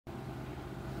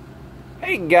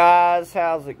Hey guys,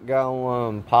 how's it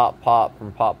going? Pop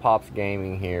from Pop Pop's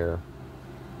Gaming here.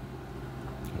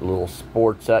 A little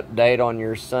sports update on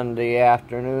your Sunday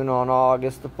afternoon on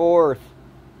August the 4th,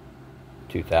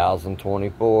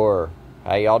 2024.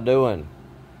 How y'all doing?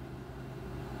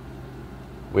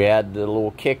 We had the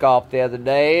little kickoff the other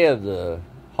day of the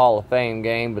Hall of Fame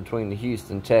game between the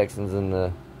Houston Texans and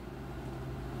the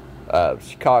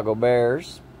Chicago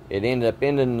Bears. It ended up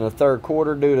ending in the third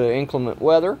quarter due to inclement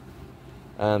weather.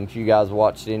 If you guys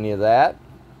watched any of that,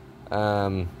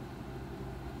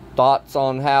 thoughts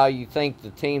on how you think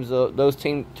the teams,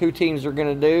 two teams are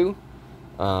going to do.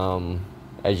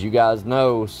 As you guys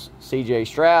know, C.J.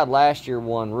 Stroud last year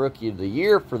won Rookie of the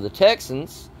Year for the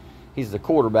Texans. He's the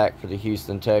quarterback for the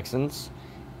Houston Texans,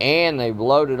 and they've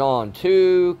loaded on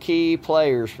two key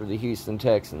players for the Houston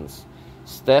Texans: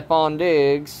 Stephon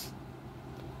Diggs,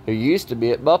 who used to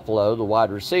be at Buffalo, the wide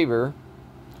receiver.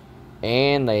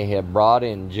 And they have brought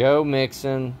in Joe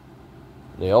Mixon,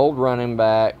 the old running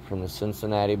back from the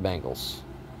Cincinnati Bengals.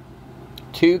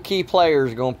 Two key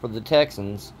players going for the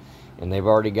Texans, and they've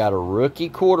already got a rookie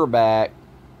quarterback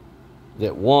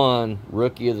that won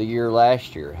Rookie of the Year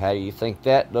last year. How do you think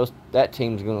that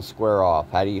team's going to square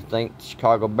off? How do you think the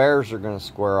Chicago Bears are going to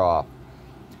square off?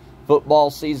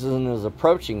 Football season is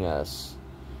approaching us.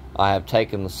 I have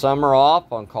taken the summer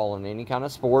off on calling any kind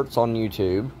of sports on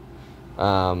YouTube.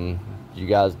 You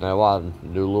guys know I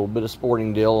do a little bit of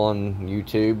sporting deal on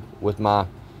YouTube with my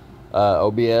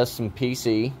OBS and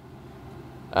PC,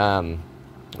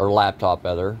 or laptop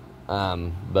rather.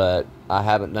 But I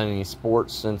haven't done any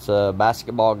sports since a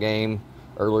basketball game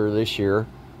earlier this year.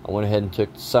 I went ahead and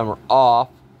took the summer off,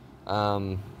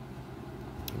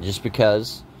 just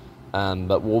because.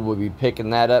 But we'll be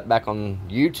picking that up back on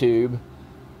YouTube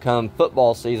come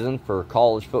football season for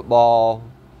college football,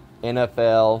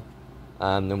 NFL.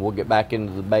 Then we'll get back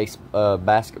into the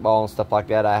basketball and stuff like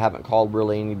that. I haven't called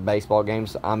really any baseball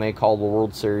games. I may call the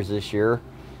World Series this year.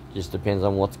 Just depends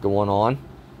on what's going on.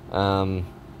 And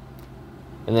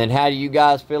then how do you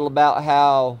guys feel about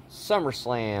how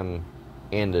SummerSlam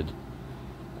ended?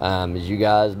 As you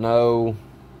guys know,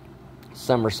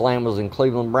 SummerSlam was in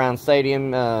Cleveland Brown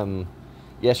Stadium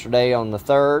yesterday on the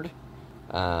 3rd.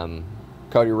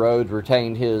 Cody Rhodes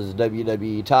retained his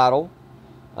WWE title.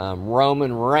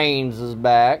 Roman Reigns is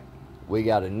back. We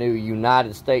got a new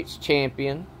United States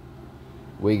champion.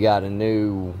 We got a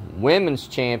new women's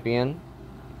champion.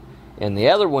 And the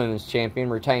other women's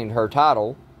champion retained her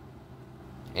title.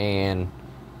 And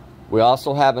we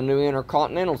also have a new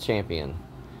Intercontinental champion.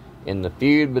 And the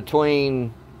feud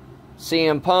between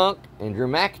CM Punk and Drew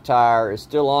McIntyre is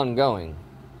still ongoing,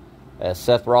 as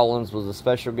Seth Rollins was a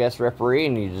special guest referee,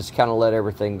 and you just kind of let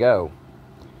everything go.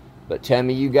 But tell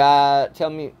me how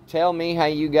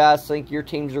you guys think your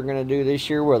teams are going to do this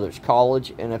year, whether it's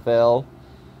college, NFL,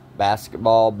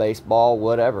 basketball, baseball,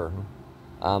 whatever.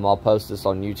 I'll post this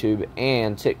on YouTube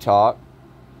and TikTok.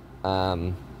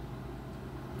 I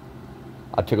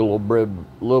took a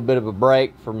little bit of a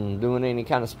break from doing any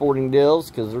kind of sporting deals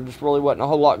because there just really wasn't a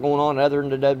whole lot going on other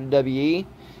than the WWE.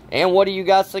 And what do you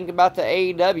guys think about the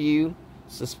AEW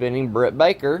suspending Britt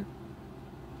Baker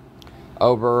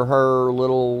over her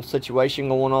little situation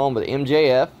going on with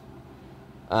MJF?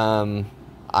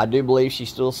 I do believe she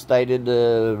still stated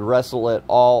to wrestle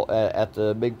at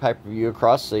the big pay-per-view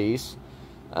across seas.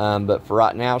 But for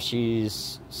right now,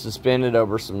 she's suspended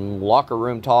over some locker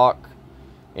room talk.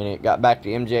 And it got back to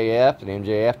MJF, and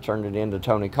MJF turned it into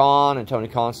Tony Khan, and Tony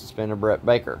Khan suspended Britt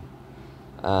Baker.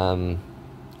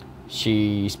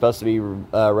 She's supposed to be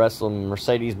wrestling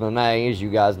Mercedes Moné, as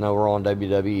you guys know her on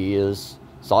WWE is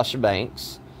Sasha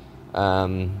Banks,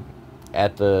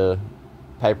 at the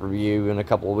pay-per-view in a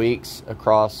couple of weeks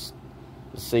across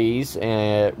the seas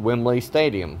at Wembley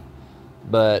Stadium.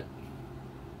 And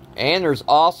there's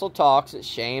also talks that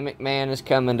Shane McMahon is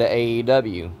coming to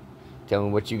AEW. Tell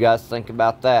me what you guys think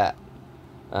about that.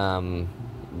 And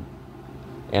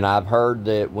I've heard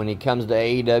that when he comes to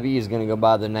AEW, he's going to go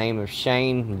by the name of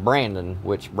Shane Brandon,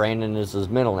 which Brandon is his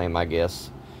middle name, I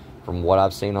guess, from what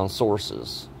I've seen on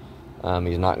sources.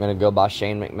 He's not going to go by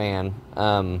Shane McMahon.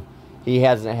 He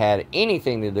hasn't had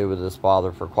anything to do with his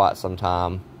father for quite some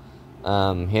time.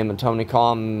 Him and Tony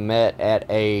Khan met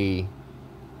at a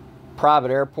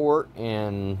private airport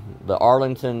in the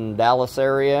Arlington, Dallas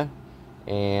area,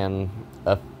 and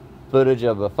footage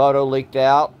of a photo leaked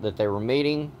out that they were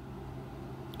meeting.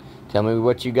 Tell me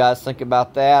what you guys think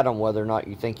about that, on whether or not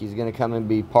you think he's going to come and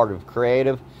be part of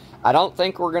creative. I don't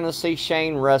think we're going to see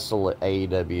Shane wrestle at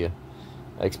AEW,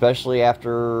 especially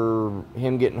after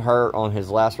him getting hurt on his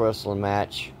last wrestling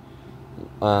match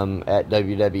at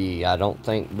WWE. I don't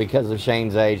think, because of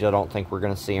Shane's age, I don't think we're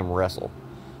going to see him wrestle.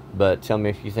 But tell me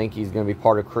if you think he's going to be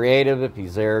part of creative, if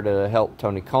he's there to help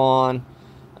Tony Khan.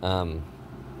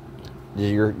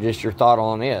 Just your thought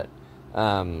on it.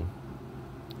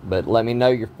 But let me know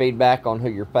your feedback on who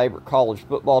your favorite college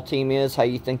football team is, how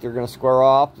you think they're going to square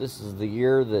off. This is the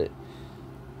year that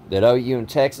OU and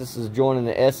Texas is joining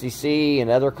the SEC, and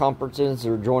other conferences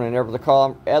are joining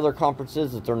other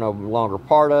conferences that they're no longer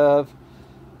part of.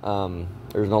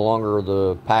 There's no longer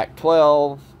the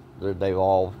Pac-12. They've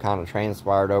all kind of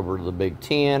transpired over to the Big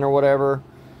Ten or whatever.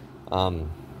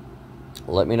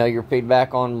 Let me know your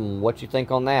feedback on what you think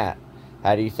on that.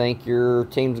 How do you think your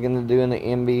team's going to do in the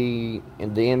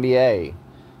NBA?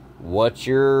 What's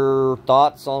your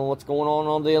thoughts on what's going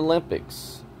on the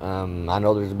Olympics? I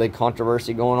know there's a big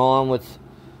controversy going on with...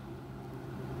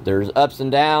 There's ups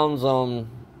and downs on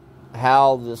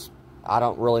how this... I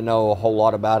don't really know a whole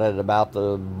lot about it, about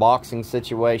the boxing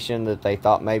situation, that they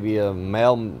thought maybe a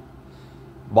male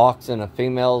boxing a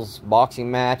female's boxing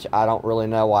match. I don't really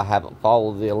know. I haven't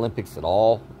followed the Olympics at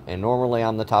all. And normally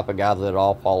I'm the type of guy that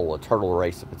I'll follow a turtle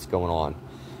race if it's going on.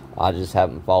 I just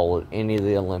haven't followed any of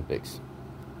the Olympics.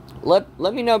 Let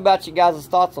me know about you guys'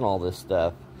 thoughts on all this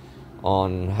stuff.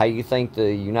 On how you think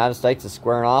the United States is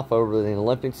squaring off over the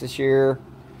Olympics this year.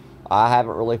 I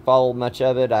haven't really followed much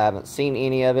of it. I haven't seen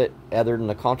any of it other than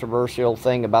the controversial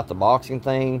thing about the boxing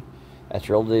thing. That's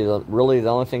really the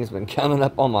only thing that's been coming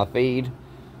up on my feed.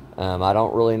 I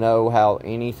don't really know how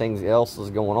anything else is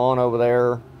going on over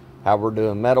there. How we're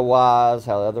doing medal-wise.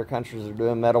 How other countries are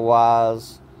doing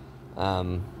medal-wise.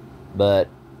 But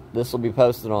this will be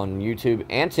posted on YouTube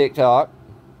and TikTok.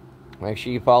 Make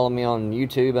sure you follow me on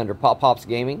YouTube under Pop Pops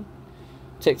Gaming.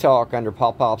 TikTok under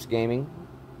Pop Pops Gaming.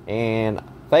 And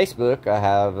Facebook, I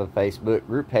have a Facebook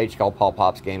group page called Pop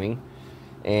Pops Gaming.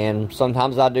 And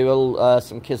sometimes I do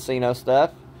some casino stuff.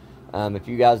 If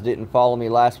you guys didn't follow me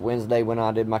last Wednesday when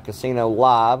I did my casino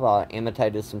live, I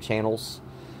imitated some channels.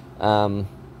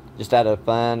 Just out of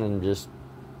fun and just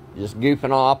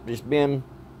goofing off, just being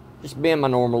my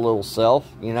normal little self,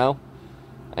 you know.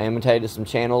 I imitated some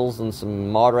channels and some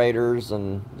moderators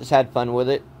and just had fun with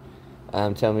it.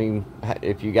 Tell me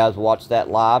if you guys watched that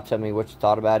live. Tell me what you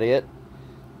thought about it.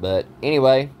 But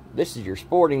anyway, this is your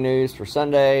sporting news for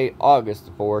Sunday, August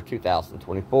the 4th,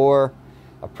 2024.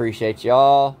 Appreciate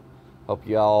y'all. Hope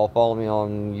y'all follow me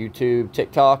on YouTube,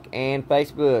 TikTok, and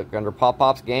Facebook under Pop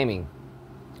Pops Gaming.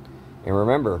 And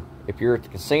remember, if you're at the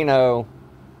casino,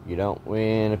 you don't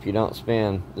win if you don't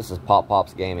spin. This is Pop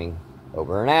Pops Gaming.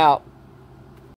 Over and out.